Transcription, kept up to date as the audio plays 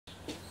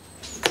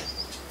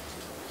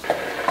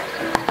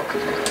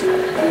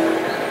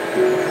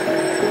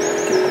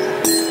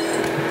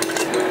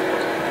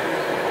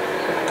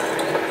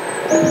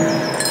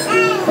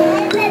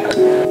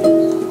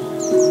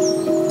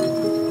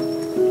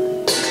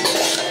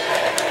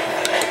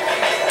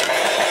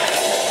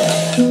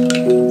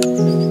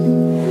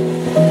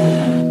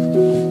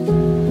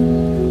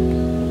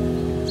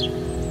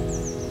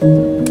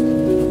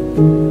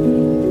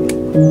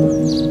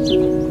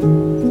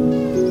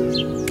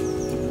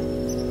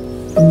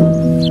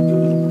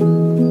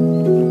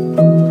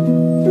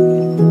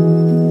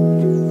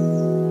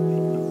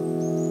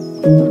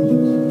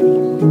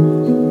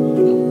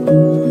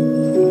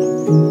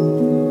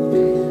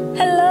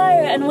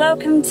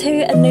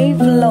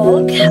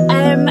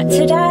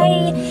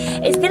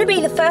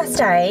first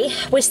day.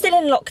 We're still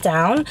in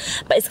lockdown,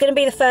 but it's going to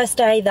be the first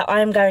day that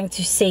I'm going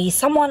to see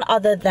someone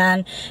other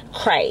than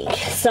Craig.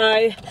 So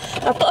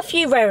I've got a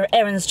few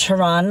errands to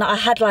run. I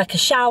had like a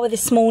shower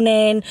this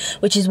morning,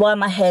 which is why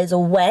my hair's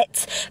all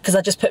wet, because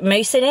I just put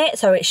mousse in it,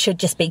 so it should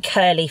just be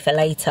curly for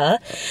later.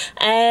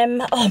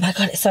 Oh my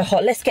god, it's so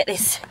hot. Let's get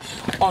this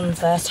on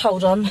first.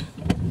 Hold on.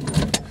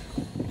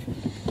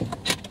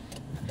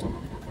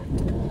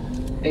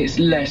 It's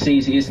less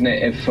easy, isn't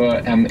it, for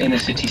inner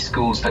city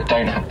schools that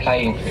don't have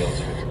playing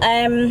fields?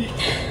 And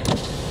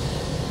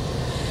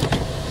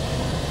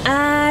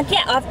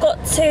yeah, I've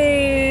got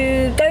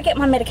to go get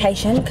my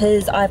medication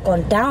because I've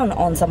gone down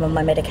on some of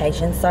my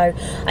medication, so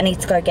I need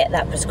to go get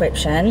that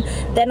prescription.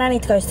 Then I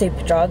need to go to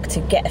Superdrug to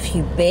get a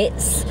few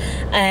bits,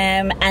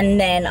 and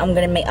then I'm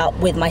going to meet up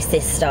with my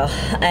sister.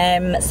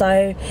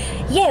 So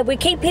yeah, we're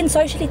keeping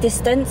socially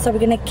distanced, so we're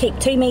going to keep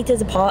 2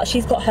 meters apart.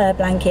 She's got her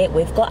blanket,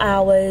 we've got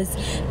ours.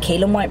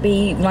 Keelan won't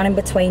be running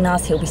between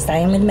us, he'll be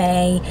staying with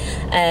me,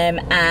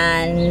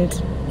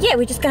 and yeah,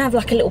 we're just gonna have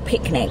like a little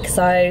picnic.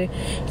 So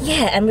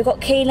yeah, and we've got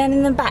Keelan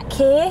in the back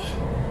here.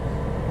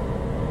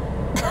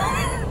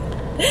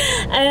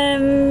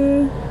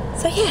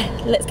 So yeah,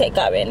 let's get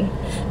going.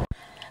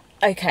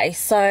 Okay,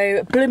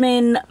 so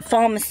Bloomin'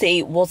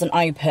 Pharmacy wasn't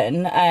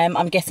open.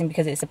 I'm guessing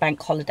because it's a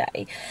bank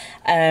holiday,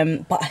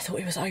 but I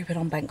thought it was open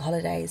on bank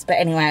holidays. But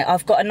anyway,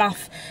 I've got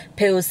enough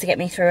pills to get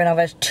me through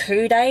another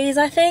 2 days,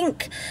 I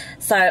think.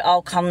 So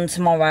I'll come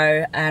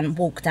tomorrow and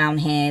walk down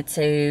here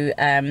to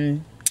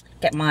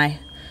get my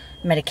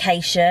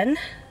medication.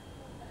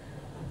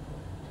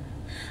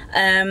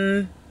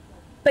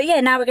 But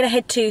yeah, now we're gonna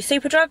head to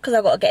Superdrug because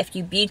I've got to get a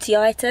few beauty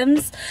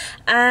items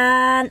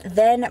and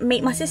then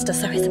meet my sister.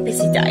 So it's a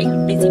busy day,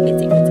 busy.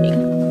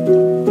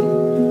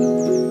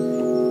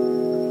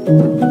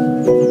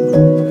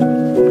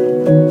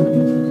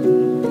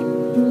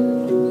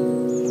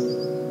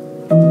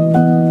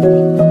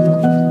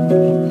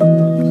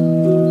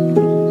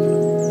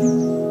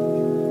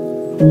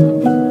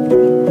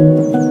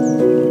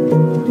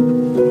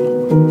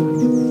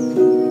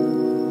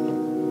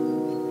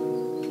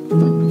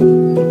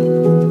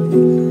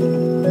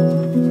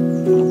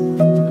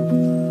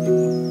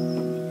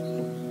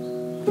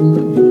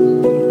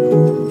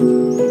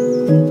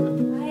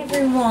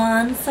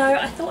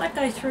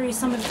 Through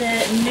some of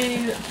the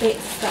new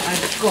bits that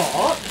I've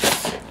got,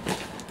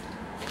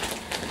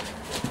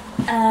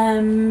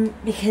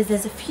 because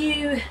there's a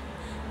few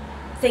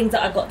things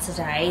that I got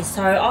today.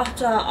 So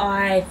after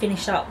I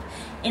finished up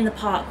in the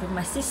park with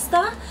my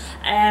sister,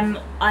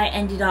 I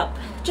ended up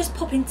just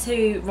popping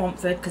to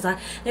Romford because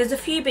there's a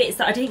few bits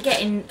that I didn't get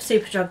in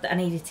Superdrug that I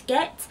needed to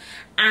get,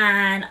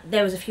 and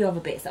there was a few other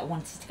bits that I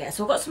wanted to get.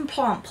 So I've got some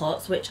plant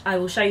pots, which I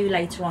will show you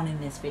later on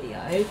in this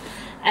video.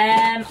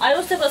 I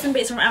also got some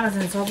bits from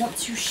Amazon, so I want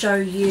to show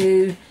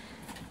you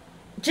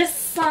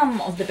just some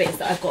of the bits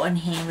that I've got in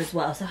here as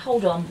well. So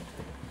hold on.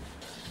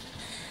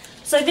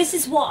 So this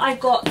is what I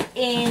got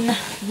in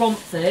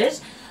Romford.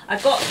 I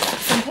got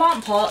some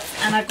plant pots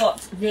and I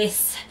got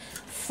this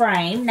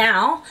frame.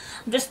 Now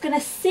I'm just gonna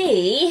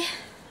see.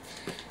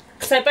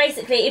 So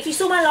basically, if you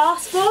saw my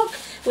last vlog,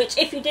 which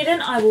if you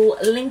didn't, I will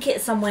link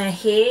it somewhere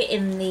here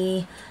in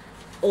the,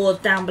 or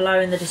down below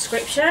in the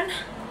description.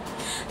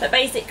 But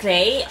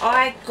basically,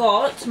 I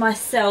got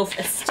myself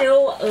a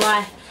still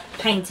life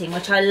painting,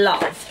 which I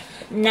love.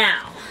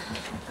 Now,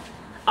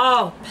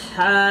 oh,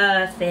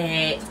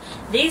 perfect.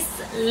 This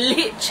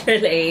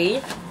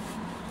literally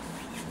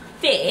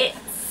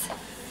fits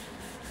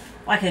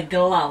like a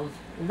glove.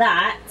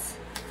 That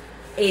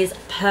is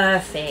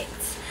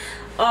perfect.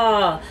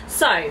 Oh,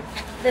 so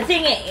the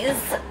thing is,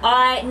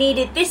 I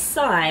needed this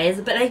size,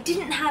 but I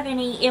didn't have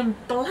any in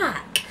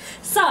black.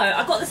 So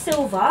I got the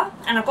silver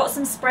and I've got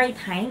some spray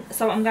paint,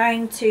 so I'm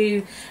going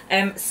to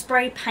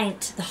spray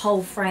paint the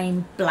whole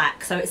frame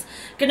black. So it's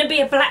going to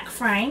be a black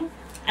frame,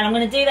 and I'm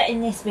going to do that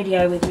in this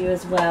video with you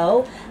as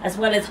well as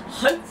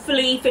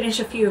hopefully finish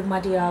a few of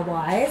my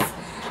DIYs.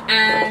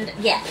 And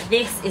yeah,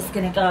 this is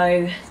going to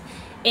go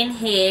in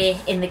here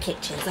in the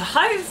kitchen, so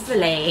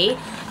hopefully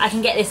I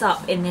can get this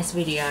up in this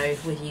video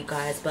with you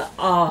guys. But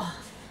oh,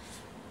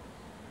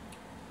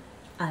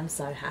 I'm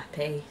so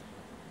happy.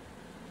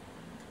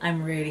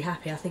 I'm really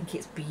happy. I think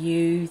it's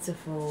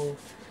beautiful,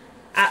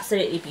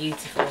 absolutely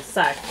beautiful.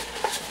 So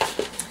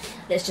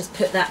let's just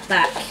put that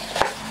back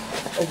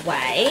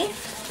away.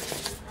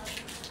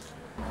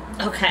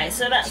 Okay,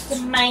 so that's the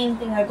main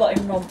thing I got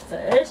in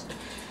Romford.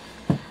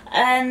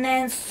 And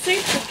then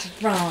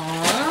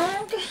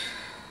Superdrug.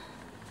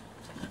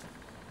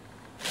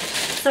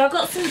 So I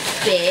got some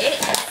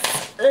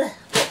bits.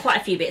 Got quite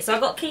a few bits. So I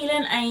got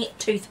Keelan a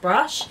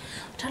toothbrush. I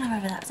don't know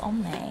whether that's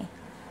on there.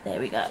 There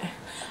we go.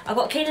 I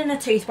got Keelan a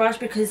toothbrush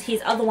because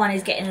his other one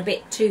is getting a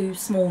bit too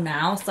small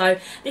now. So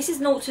this is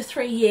 0 to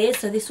 3 years,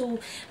 so this will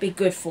be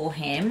good for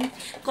him.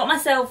 Got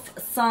myself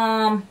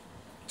some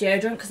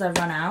deodorant because I've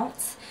run out.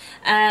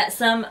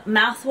 Some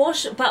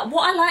mouthwash, but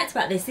what I liked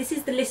about this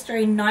is the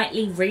Listerine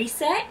Nightly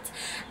Reset,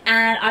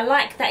 and I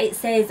like that it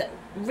says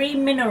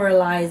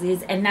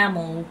remineralizes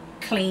enamel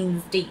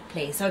cleans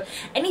deeply. So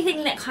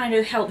anything that kind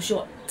of helps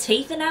your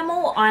teeth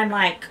enamel, I'm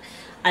like,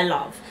 I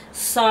love.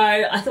 So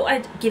I thought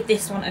I'd give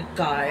this one a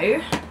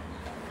go.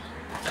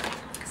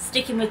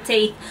 Sticking with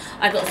teeth,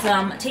 I got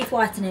some teeth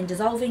whitening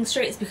dissolving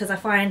strips because I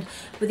find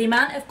with the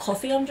amount of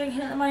coffee I'm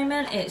drinking at the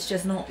moment, it's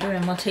just not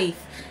doing my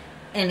teeth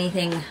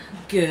anything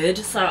good.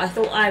 So I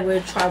thought I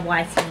would try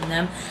whitening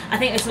them. I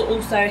think this will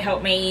also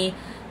help me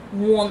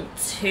want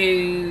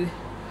to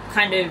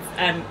kind of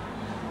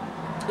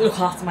look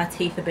after my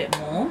teeth a bit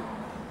more.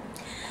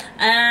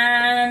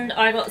 And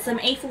I got some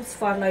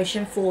E45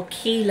 lotion for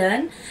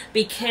Keelan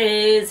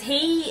because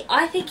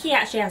I think he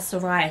actually has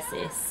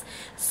psoriasis.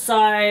 So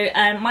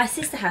my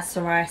sister has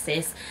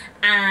psoriasis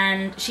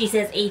and she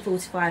says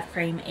E45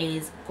 cream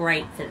is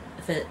great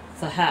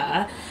for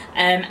her,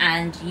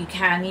 and you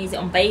can use it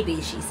on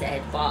babies, she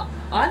said, but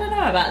I don't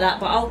know about that,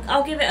 but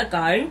I'll give it a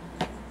go.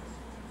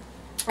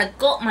 I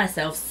got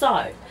myself,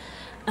 so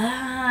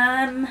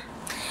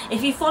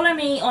if you follow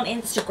me on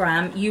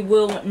Instagram, you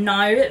will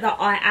know that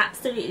I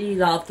absolutely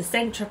love the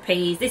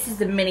Centripedes. This is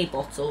the mini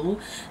bottle.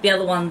 The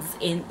other one's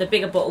in the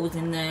bigger bottles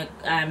in the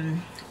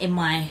in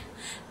my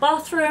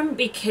bathroom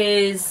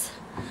because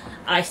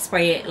I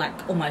spray it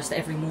like almost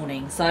every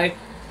morning. So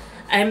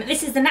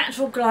this is the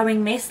natural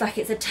glowing mist, like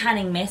it's a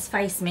tanning mist,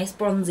 face mist,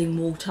 bronzing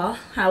water,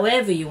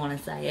 however you want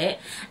to say it,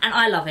 and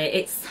I love it.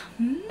 It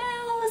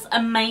smells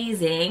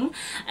amazing,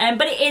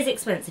 but it is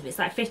expensive. It's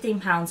like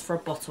 £15 for a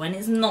bottle and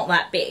it's not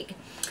that big.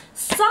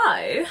 So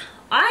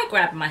I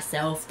grabbed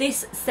myself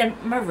this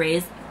St.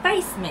 Marie's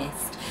face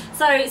mist.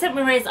 So St.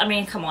 Marie's, I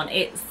mean, come on,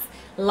 it's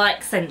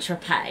like Saint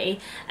Tropez.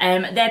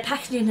 Their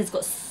packaging has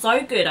got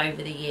so good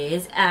over the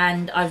years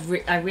and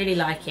I really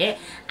like it.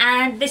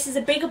 And this is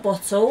a bigger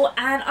bottle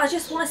and I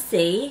just want to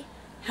see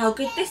how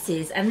good this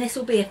is. And this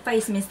will be a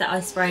face mist that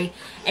I spray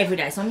every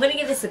day. So I'm going to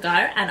give this a go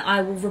and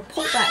I will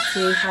report back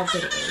to you how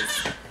good it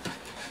is.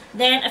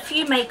 Then a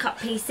few makeup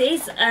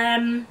pieces.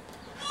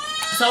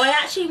 So I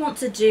actually want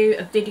to do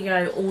a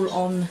video all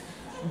on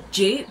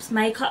dupes,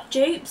 makeup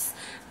dupes,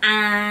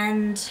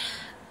 and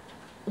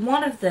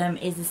one of them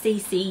is the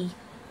CC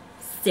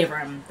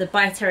serum, the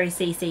By Terry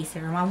CC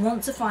serum. I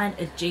want to find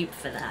a dupe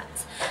for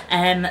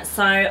that.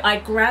 So I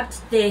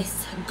grabbed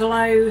this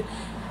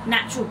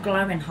natural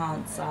glow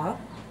enhancer.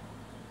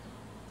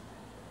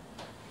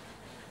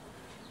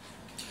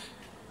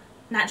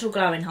 Natural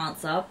glow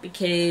enhancer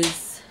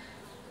because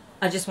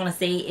I just want to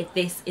see if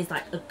this is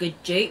like a good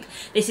dupe.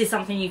 This is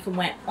something you can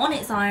wear on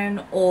its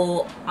own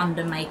or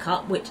under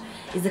makeup, which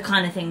is the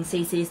kind of thing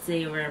CC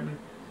serum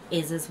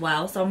is as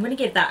well. So I'm going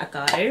to give that a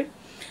go.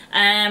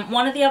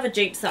 One of the other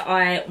dupes that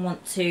I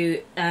want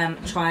to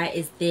try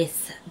is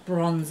this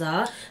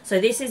bronzer. So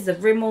this is the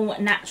Rimmel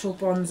Natural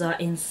Bronzer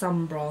in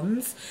Sun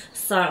Bronze.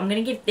 So I'm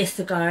going to give this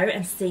a go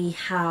and see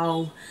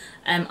how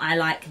I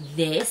like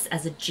this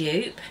as a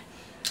dupe.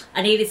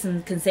 I needed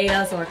some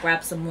concealer, so I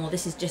grabbed some more.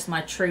 This is just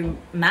my True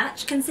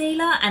Match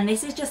concealer, and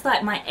this is just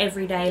like my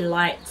everyday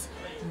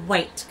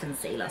lightweight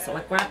concealer. So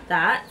I grabbed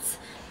that.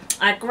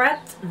 I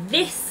grabbed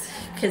this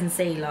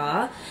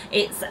concealer.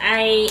 It's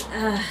a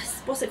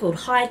what's it called?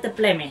 Hide the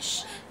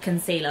Blemish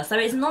concealer. So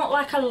it's not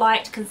like a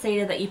light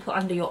concealer that you put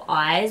under your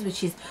eyes,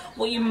 which is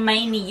what you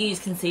mainly use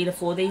concealer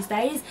for these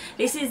days.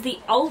 This is the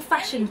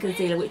old-fashioned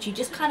concealer, which you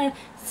just kind of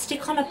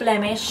stick on a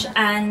blemish,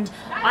 and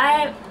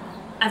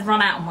I've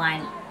run out of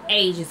mine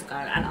ages ago,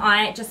 and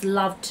I just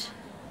loved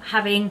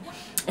having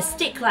a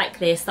stick like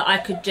this that I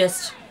could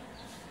just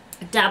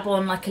dab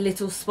on like a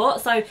little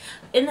spot. So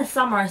in the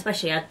summer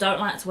especially, I don't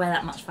like to wear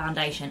that much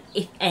foundation,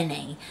 if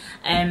any.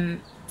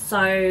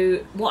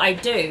 So what I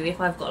do if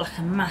I've got like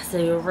a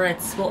massive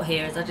red spot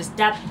here is I just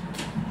dab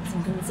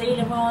some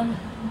concealer on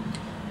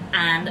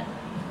and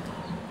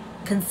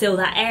conceal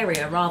that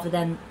area rather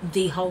than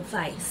the whole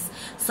face.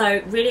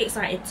 So really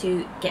excited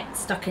to get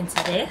stuck into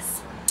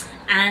this.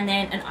 And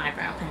then an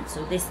eyebrow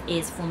pencil. This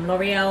is from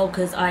L'Oreal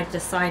because I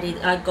decided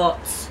I got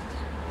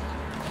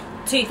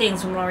 2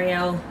 things from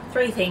L'Oreal.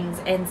 3 things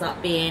ends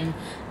up being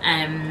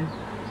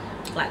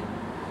like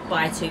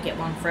buy 2 get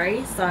 1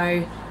 free.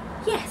 So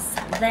yes,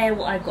 they're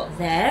what I got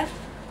there.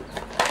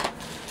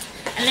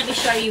 And let me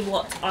show you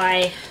what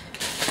I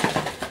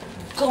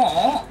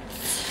got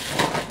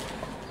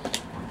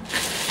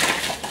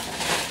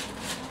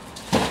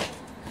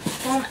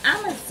from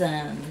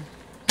Amazon.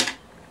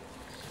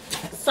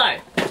 So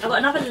I've got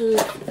another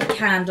little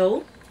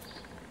candle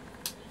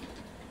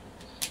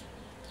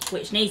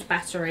which needs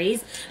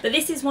batteries, but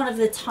this is one of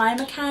the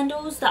timer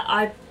candles that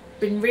I've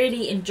been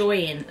really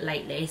enjoying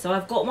lately. So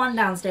I've got one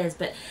downstairs,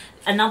 but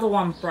another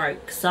one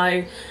broke.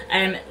 So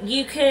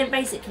you can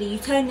basically, you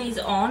turn these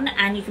on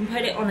and you can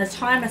put it on a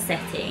timer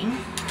setting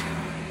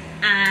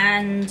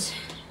and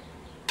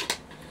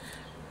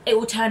it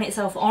will turn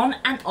itself on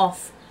and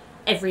off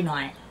every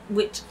night,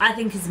 which I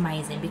think is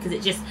amazing because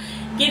it just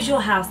gives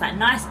your house that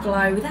nice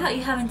glow without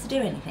you having to do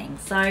anything.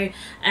 So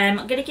I'm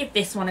going to give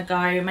this one a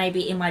go,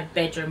 maybe in my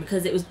bedroom,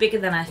 because it was bigger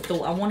than I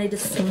thought. I wanted a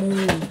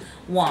small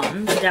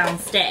one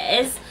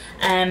downstairs.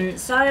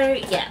 So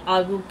yeah,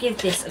 I will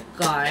give this a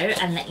go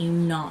and let you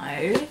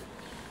know.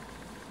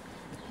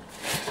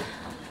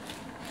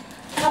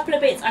 couple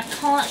of bits I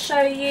can't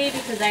show you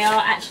because they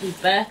are actually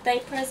birthday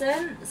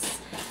presents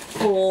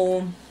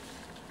for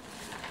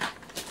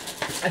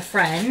a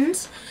friend.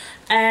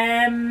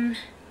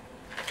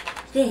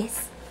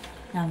 This,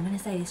 now I'm going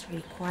to say this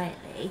really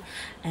quietly,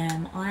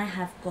 I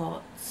have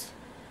got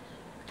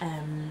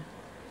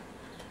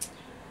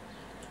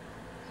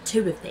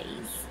 2 of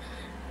these.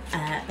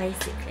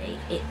 Basically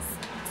it's,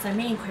 so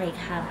me and Craig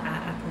have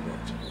our Apple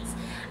Watches,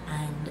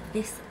 and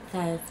this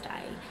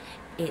Thursday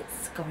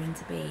it's going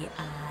to be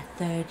our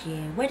 3rd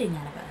year wedding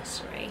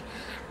anniversary,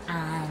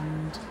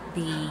 and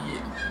the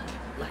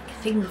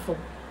thing for,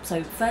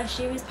 so 1st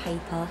year is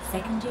paper,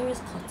 2nd year is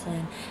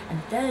cotton,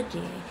 and 3rd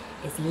year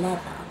is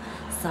leather.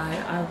 So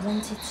I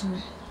wanted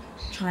to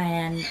try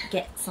and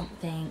get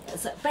something,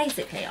 so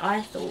basically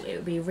I thought it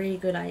would be a really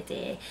good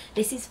idea.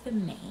 This is for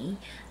me.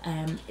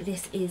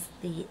 This is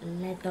the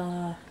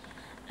leather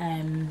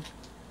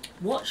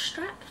watch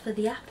strap for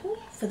the Apple,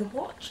 for the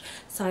watch.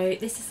 So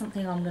this is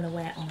something I'm going to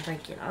wear on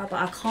regular, but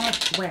I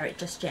can't wear it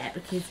just yet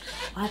because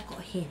I've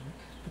got him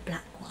the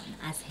black one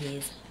as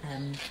his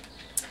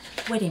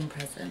wedding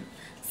present.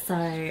 So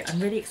I'm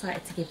really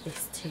excited to give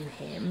this to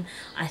him.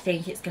 I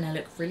think it's going to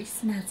look really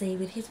snazzy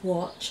with his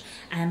watch,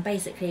 and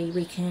basically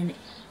we can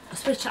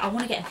switch it. I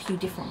want to get a few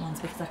different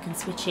ones because I can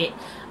switch it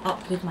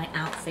up with my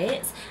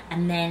outfits,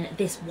 and then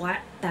this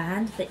white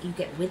band that you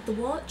get with the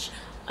watch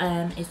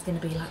is going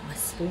to be like my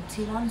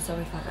sporty one, so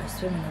if I go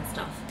swimming and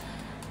stuff,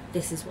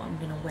 this is what I'm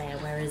going to wear.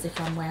 Whereas if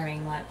I'm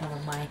wearing like one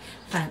of my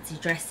fancy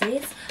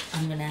dresses,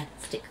 I'm going to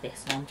stick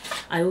this on.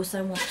 I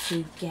also want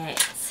to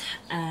get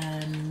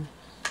a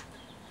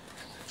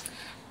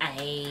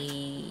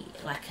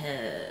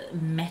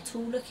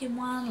metal looking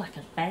one, like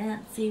a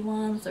fancy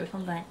one, so if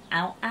I'm going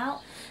out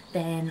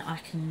then I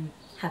can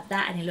have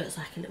that and it looks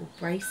like a little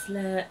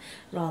bracelet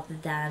rather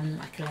than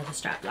like a leather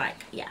strap.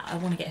 Like, yeah, I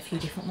want to get a few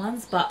different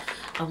ones, but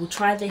I will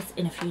try this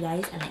in a few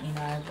days and let you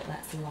know what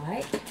that's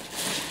like.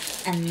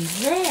 And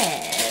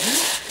then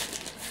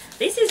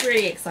this is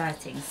really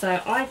exciting.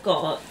 So I've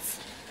got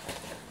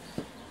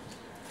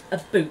a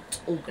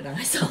boot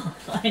organizer.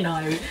 I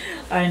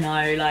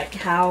know, like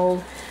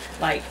how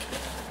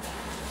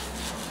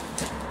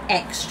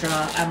extra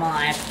am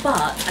I, but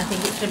I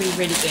think it's going to be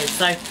really good.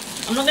 So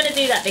I'm not going to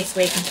do that this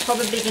week. I'm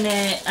probably going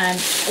to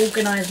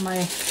organise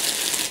my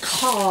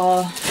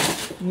car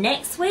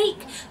next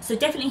week. So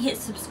definitely hit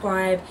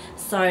subscribe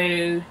so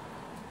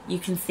you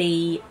can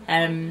see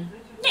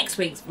next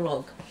week's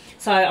vlog.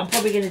 So I'm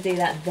probably going to do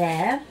that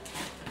there.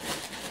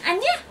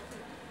 And yeah,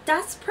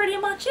 that's pretty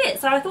much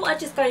it. So I thought I'd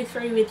just go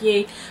through with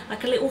you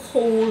like a little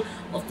haul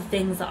of the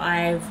things that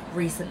I've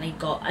recently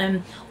got.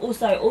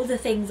 Also all the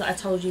things that I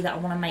told you that I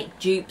want to make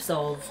dupes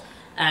of,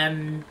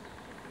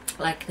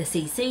 like the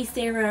CC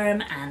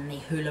serum and the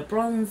Hoola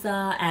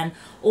bronzer and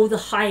all the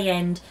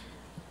high-end.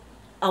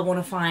 I want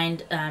to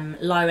find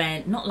not low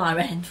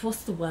end,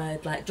 what's the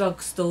word, like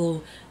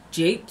drugstore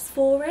dupes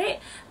for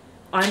it.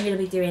 I'm going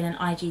to be doing an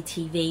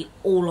IGTV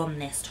all on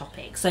this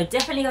topic, so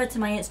definitely go to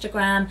my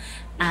Instagram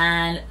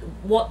and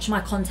watch my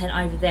content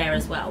over there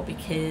as well,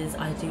 because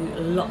I do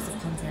lots of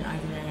content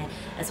over there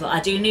as well.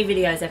 I do new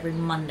videos every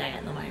Monday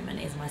at the moment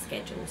is my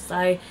schedule.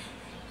 So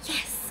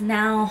yes,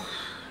 now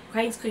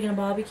Craig's cooking a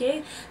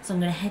barbecue, so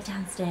I'm going to head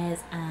downstairs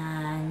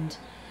and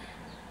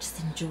just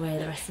enjoy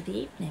the rest of the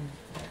evening.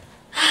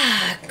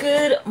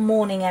 Good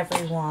morning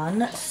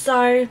everyone.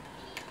 So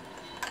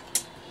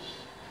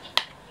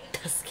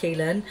that's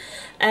Keelan.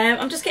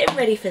 I'm just getting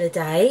ready for the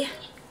day.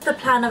 The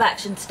plan of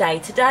action today.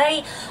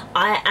 Today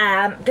I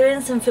am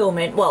doing some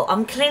filming. Well,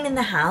 I'm cleaning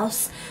the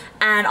house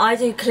and I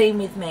do clean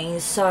with me,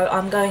 so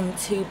I'm going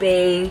to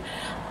be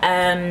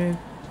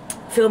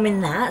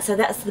filming that. So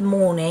that's the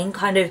morning,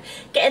 kind of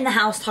getting the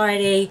house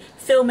tidy,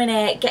 filming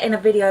it, getting a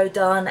video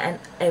done and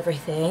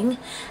everything.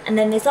 And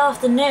then this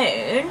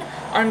afternoon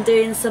I'm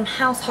doing some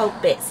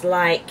household bits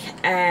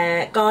like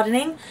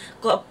gardening.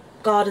 Got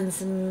garden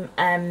some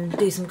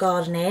do some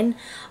gardening.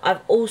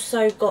 I've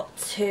also got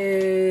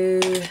to,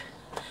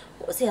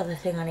 what's the other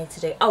thing I need to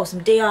do? Oh,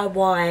 some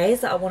DIYs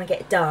that I want to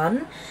get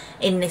done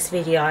in this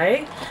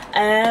video.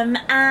 And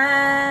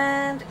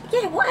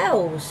yeah, what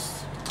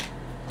else?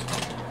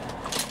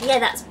 Yeah,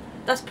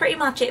 that's pretty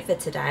much it for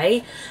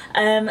today.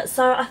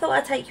 So I thought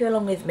I'd take you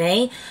along with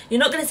me. You're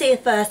not going to see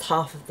the first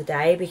half of the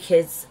day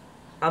because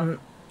like,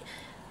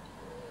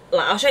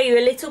 I'll show you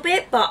a little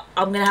bit, but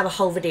I'm going to have a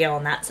whole video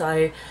on that,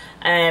 so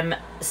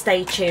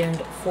stay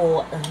tuned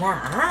for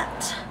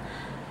that.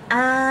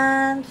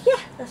 And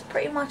yeah, that's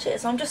pretty much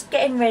it. So I'm just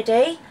getting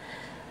ready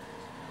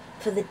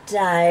for the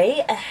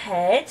day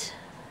ahead,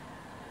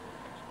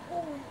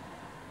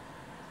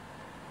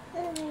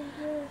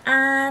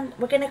 and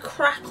we're going to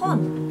crack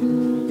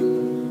on.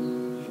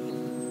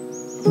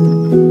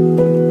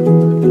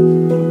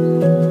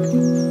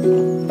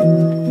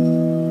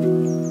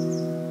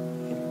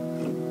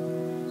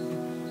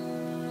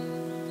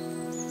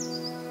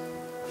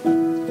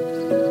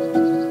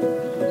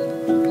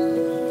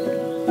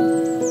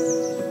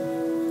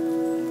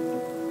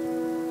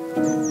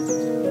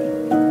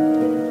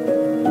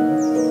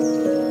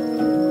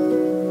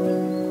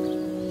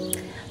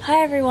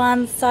 Hi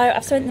everyone, so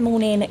I've spent the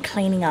morning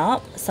cleaning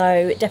up,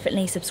 so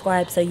definitely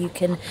subscribe so you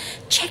can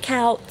check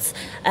out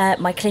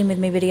my clean with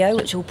me video,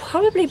 which will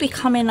probably be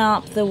coming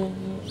up the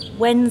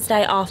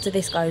Wednesday after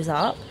this goes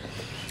up.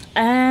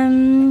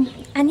 And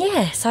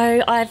yeah,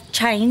 so I've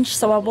changed.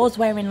 So I was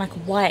wearing like a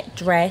white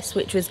dress,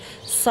 which was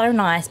so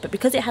nice, but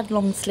because it had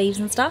long sleeves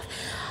and stuff,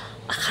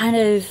 I kind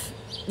of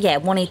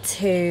wanted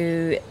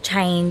to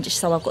change.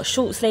 So I've got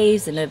short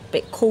sleeves and a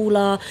bit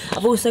cooler.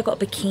 I've also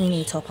got a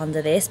bikini top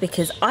under this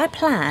because I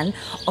plan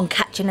on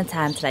catching a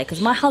tan today,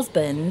 because my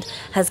husband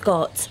has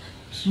got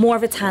more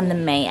of a tan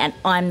than me and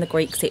I'm the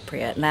Greek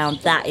Cypriot. Now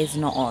that is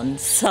not on,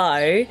 so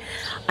I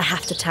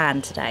have to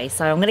tan today.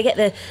 So I'm gonna get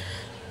the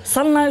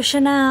sun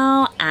lotion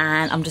now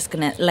and I'm just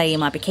gonna lay in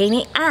my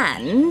bikini.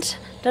 And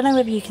don't know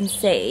whether you can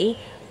see,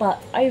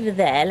 but over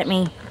there, let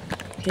me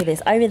do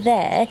this, over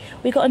there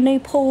we got a new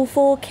pool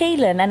for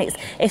Keelan, and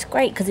it's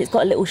great because it's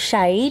got a little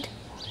shade.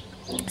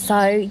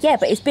 So yeah,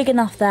 but it's big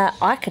enough that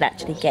I could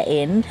actually get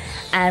in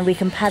and we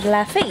can paddle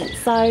our feet.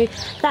 So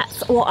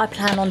that's what I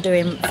plan on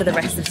doing for the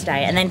rest of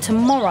today. And then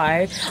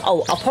tomorrow,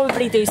 I'll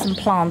probably do some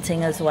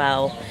planting as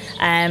well.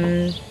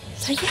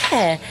 So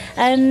yeah,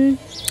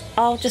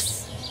 I'll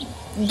just,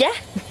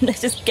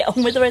 let's just get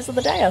on with the rest of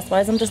the day. I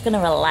suppose I'm just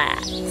gonna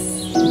relax.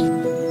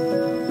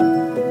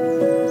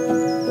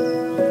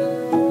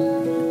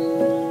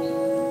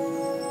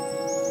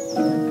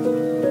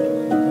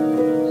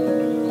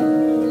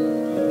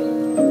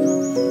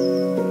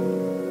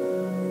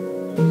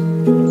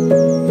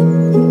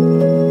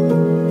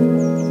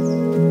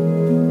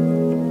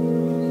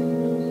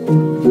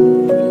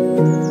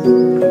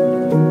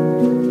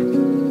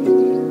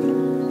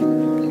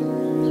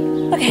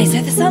 Okay,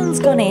 so the sun's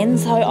gone in,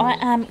 so I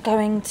am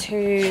going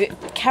to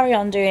carry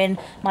on doing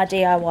my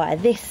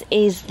DIY. This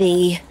is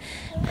the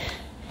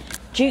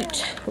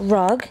jute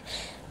rug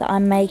that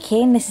I'm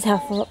making. This is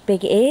how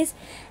big it is,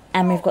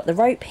 and we've got the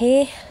rope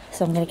here,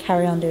 so I'm going to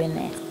carry on doing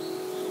this.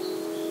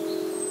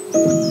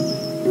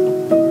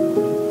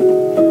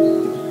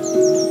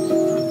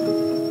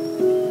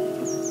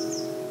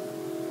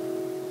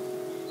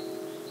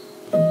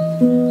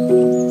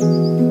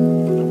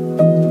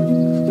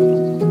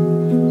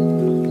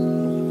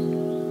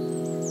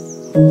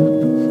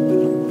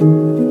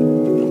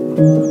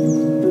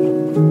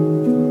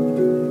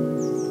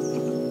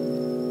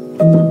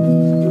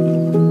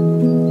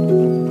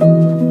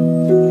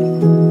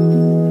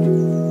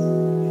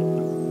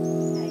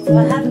 So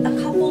I have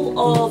a couple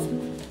of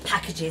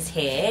packages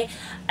here,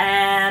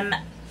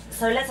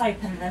 so let's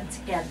open them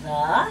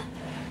together.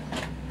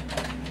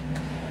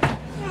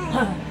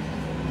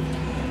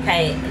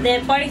 Okay,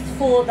 they're both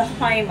for the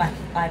home,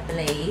 I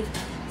believe,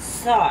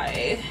 so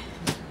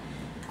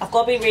I've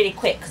got to be really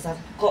quick because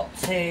I've got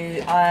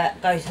to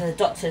go to the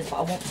doctor's, but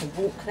I want to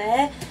walk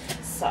there,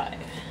 so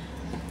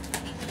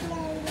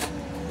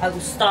I will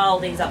style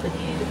these up with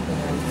you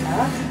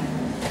later.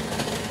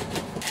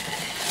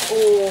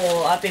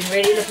 Oh, I've been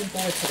really looking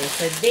forward to this.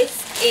 So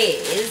this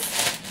is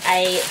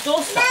a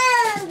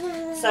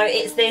doorstop. So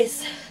it's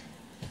this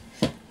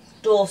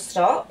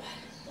doorstop.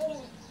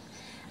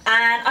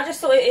 And I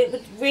just thought it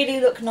would really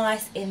look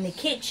nice in the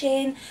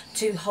kitchen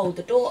to hold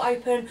the door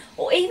open,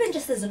 or even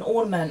just as an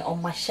ornament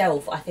on my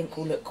shelf, I think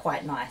will look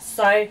quite nice.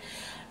 So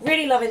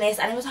really loving this,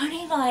 and it was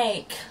only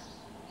like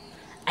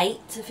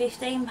 £8 to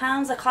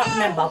 £15, I can't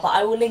remember, but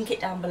I will link it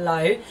down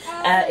below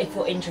if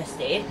you're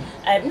interested.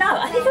 No,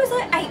 I think it was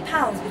like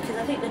 £8 because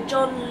I think the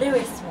John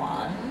Lewis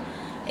one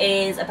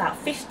is about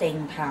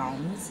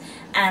 £15,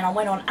 and I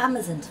went on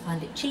Amazon to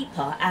find it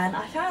cheaper and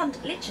I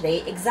found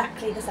literally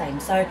exactly the same.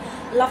 So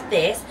love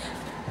this.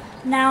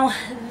 Now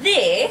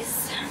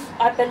this,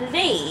 I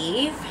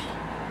believe,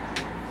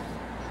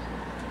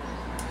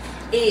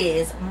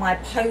 is my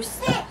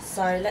poster,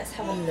 so let's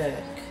have a look.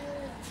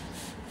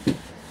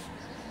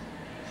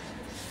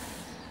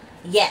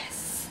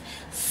 Yes,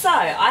 so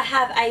I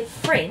have a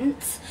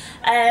print.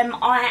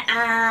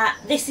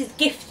 This is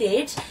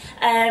gifted,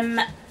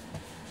 and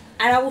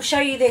I will show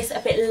you this a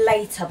bit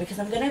later because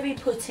I'm going to be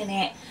putting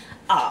it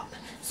up.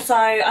 So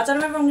I don't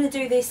know if I'm going to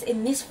do this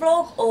in this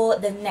vlog or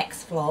the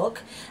next vlog,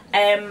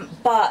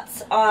 but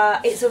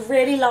it's a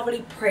really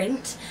lovely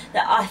print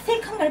that I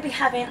think I'm going to be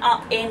having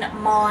up in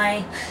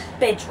my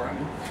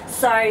bedroom.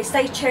 So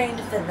stay tuned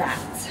for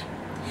that.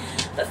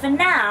 But for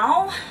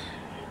now,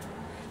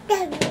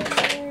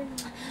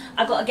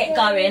 I've got to get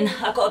going.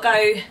 I've got to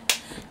go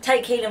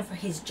take Keelan for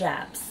his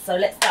jabs. So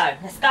let's go.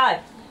 Let's go.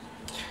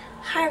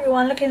 Hi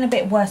everyone, looking a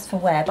bit worse for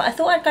wear, but I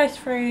thought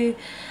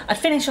I'd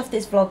finish off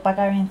this vlog by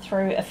going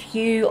through a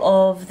few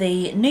of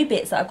the new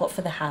bits that I've got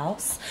for the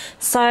house.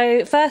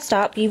 So first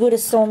up, you would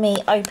have saw me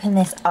open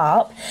this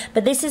up,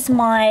 but this is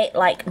my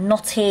like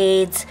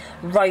knotted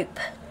rope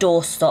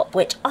doorstop,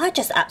 which I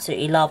just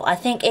absolutely love. I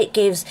think it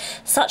gives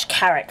such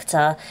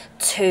character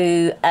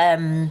to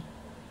a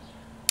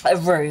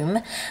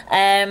room.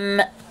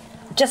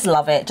 just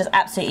love it, just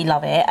absolutely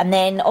love it. And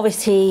then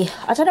obviously,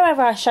 I don't know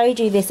whether I showed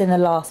you this in the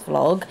last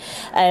vlog,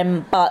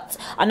 but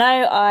I know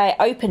I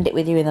opened it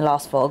with you in the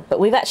last vlog, but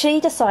we've actually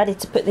decided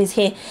to put this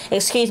here.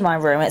 Excuse my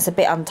room, it's a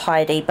bit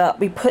untidy, but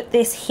we put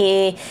this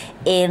here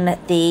in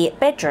the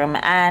bedroom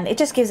and it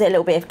just gives it a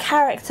little bit of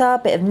character, a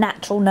bit of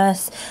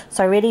naturalness.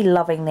 So really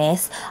loving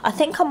this. I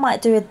think I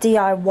might do a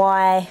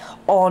DIY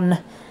on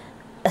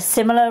a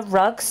similar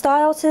rug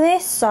style to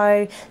this,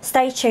 so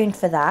stay tuned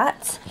for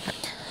that.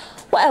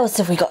 What else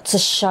have we got to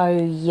show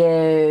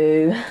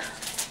you?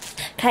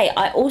 Okay,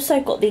 I also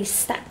got these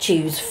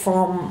statues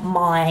from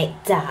my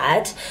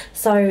dad,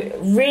 so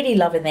really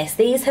loving this.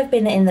 These have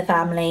been in the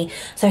family,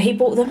 so he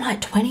bought them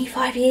like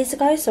 25 years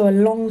ago, so a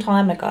long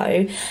time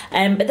ago,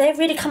 but they're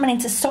really coming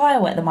into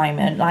style at the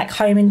moment, like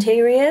home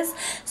interiors.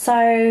 So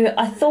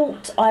I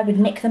thought I would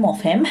nick them off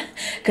him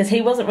because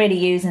he wasn't really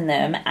using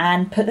them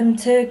and put them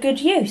to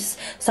good use.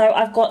 So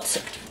I've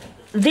got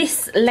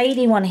this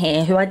lady one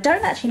here who I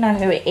don't actually know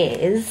who it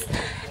is,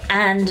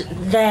 and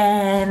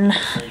then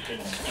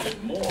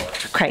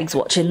Craig's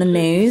watching the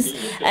news,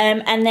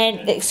 and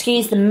then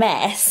excuse the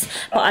mess,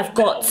 but I've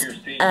got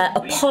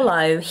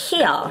Apollo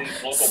here,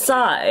 so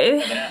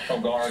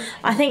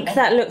I think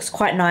that looks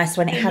quite nice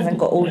when it hasn't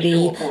got all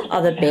the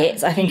other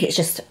bits. I think it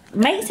just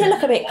makes it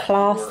look a bit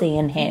classy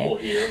in here.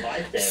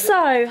 So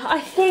I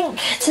think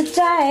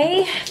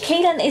today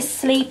Keelan is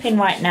sleeping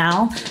right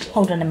now.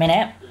 Hold on a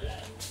minute.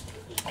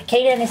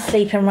 Keelan is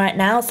sleeping right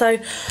now, so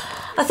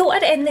I thought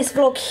I'd end this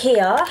vlog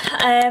here,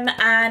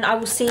 and I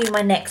will see you in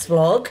my next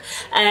vlog.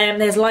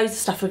 There's loads of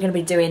stuff we're going to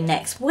be doing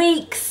next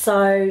week,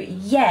 so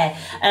yeah,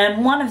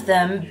 one of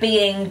them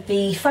being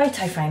the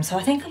photo frame. So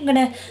I think I'm going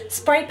to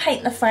spray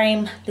paint the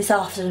frame this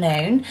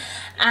afternoon,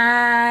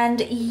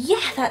 and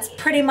yeah, that's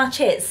pretty much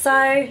it. So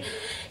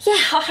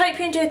yeah, I hope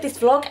you enjoyed this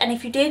vlog, and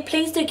if you did,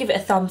 please do give it a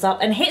thumbs up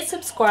and hit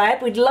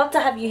subscribe. We'd love to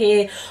have you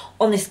here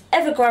on this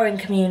ever-growing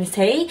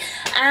community,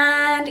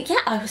 and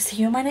yeah, I will see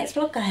you in my next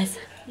vlog, guys.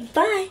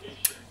 Bye.